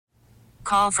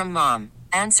Call from mom.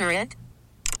 Answer it.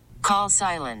 Call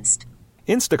silenced.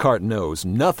 Instacart knows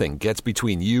nothing gets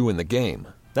between you and the game.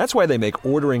 That's why they make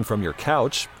ordering from your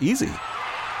couch easy.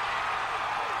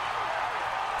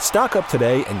 Stock up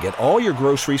today and get all your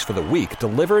groceries for the week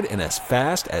delivered in as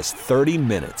fast as 30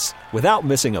 minutes without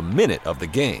missing a minute of the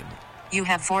game. You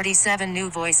have 47 new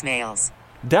voicemails.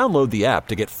 Download the app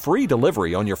to get free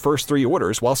delivery on your first 3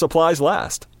 orders while supplies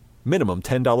last. Minimum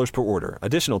 $10 per order.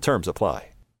 Additional terms apply.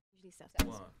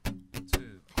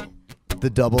 The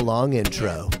double long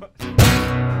intro.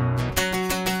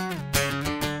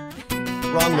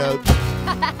 Wrong note.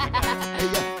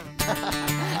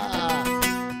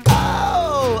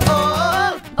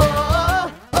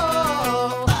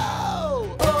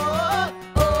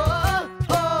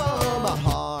 My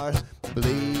heart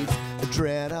bleeds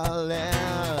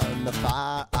adrenaline. The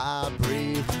fire I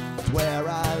breathe is where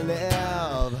I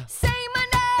live. Say my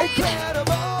name.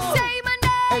 Incredible. Say my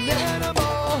name. An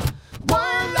animal.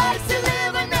 One life to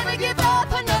live. I never give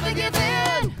up. I never give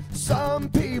in. Some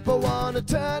people want to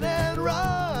turn and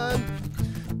run,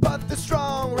 but the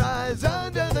strong rise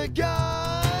under the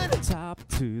gun. Top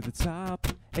to the top,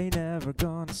 ain't never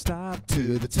gonna stop.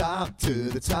 To the top,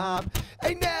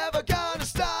 ain't never gonna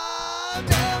stop.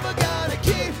 Never gonna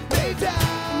keep me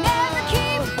down. Never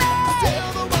keep me.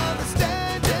 Still the one that's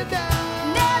standing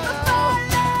now. Never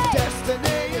falling.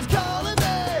 Destiny is calling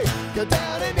me. Go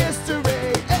down in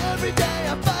history. Every day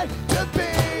I fight to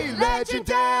be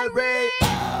legendary.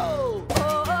 Oh,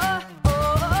 Oh,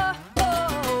 oh,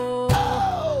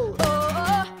 oh,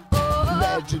 oh.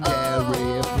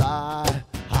 legendary. Fly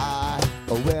high,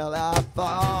 or will I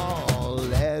fall?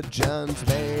 Legends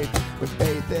made when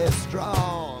faith is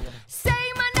strong. Say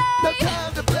my No name.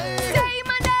 time to play. Say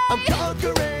my I'm name.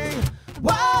 conquering.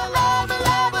 While I'm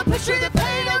alive, I push through the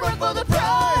pain and run for the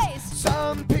prize.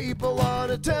 Some people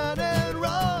want to turn and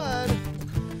run,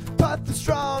 but the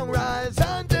strong rise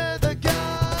under the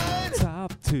gun.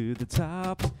 Top to the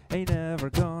top, ain't never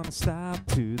gonna stop.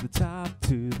 To the top,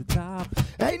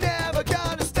 Ain't never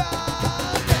gonna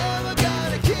stop. Never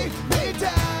gonna keep me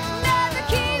down. Never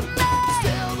keep me.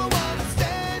 Still the one that's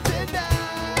standing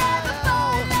now. Never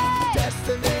falling.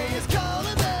 Destiny is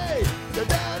calling me. Go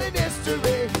down in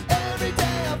history. Every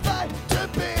day I fight to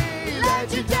be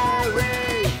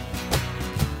legendary.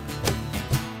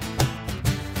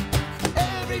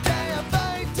 Every day I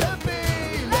fight to be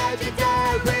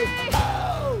legendary.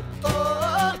 Oh, oh,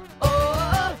 oh,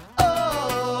 oh,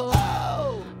 oh,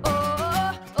 oh.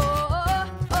 Oh,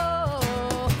 oh,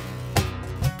 oh.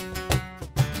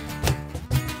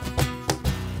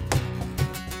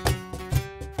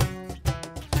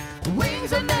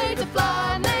 Wings are made to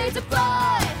fly, made to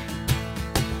fly.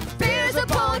 Fears are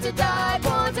born to die,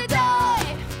 born to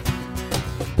die.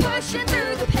 Pushing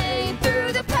through the pain,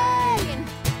 through the pain.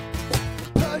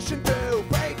 Pushing through,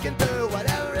 breaking through,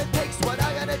 whatever it takes, what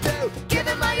I gotta do. Give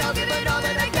it my all, give it all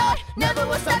that I got. Never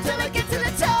will stop till I get to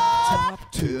the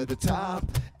top. To the top,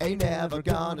 ain't never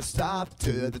gonna stop.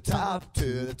 To the top,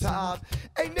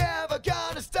 ain't never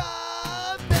gonna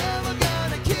stop. Never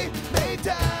gonna keep me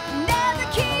down. Never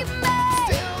keep me.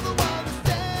 Still the one that's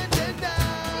standing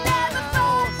now. Never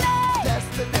falling.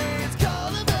 Destiny is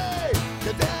calling me.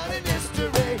 Go down in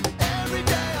history. Every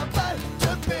day I fight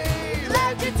to be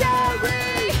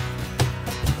Legendary.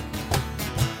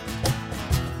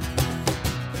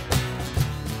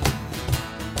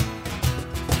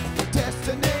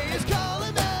 Destiny is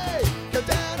calling me. Go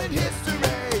down in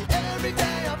history. Every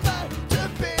day I fight to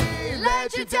be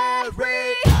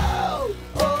legendary. Oh,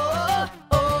 oh,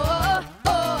 oh,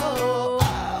 oh,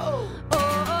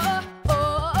 oh,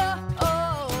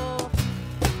 oh,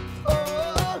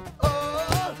 oh,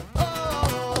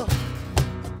 oh,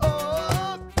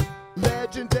 oh,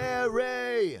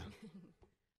 legendary.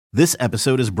 This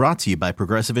episode is brought to you by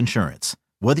Progressive Insurance.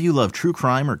 Whether you love true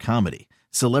crime or comedy,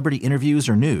 celebrity interviews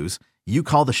or news, you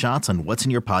call the shots on what's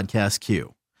in your podcast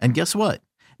queue. And guess what?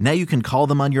 Now you can call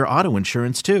them on your auto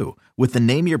insurance too with the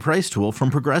Name Your Price tool from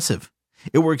Progressive.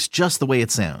 It works just the way it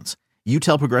sounds. You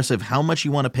tell Progressive how much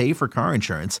you want to pay for car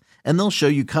insurance, and they'll show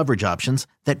you coverage options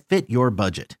that fit your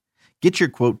budget. Get your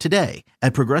quote today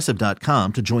at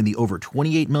Progressive.com to join the over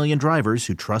 28 million drivers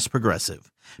who trust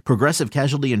Progressive. Progressive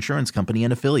Casualty Insurance Company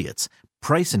and Affiliates.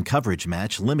 Price and coverage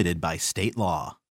match limited by state law.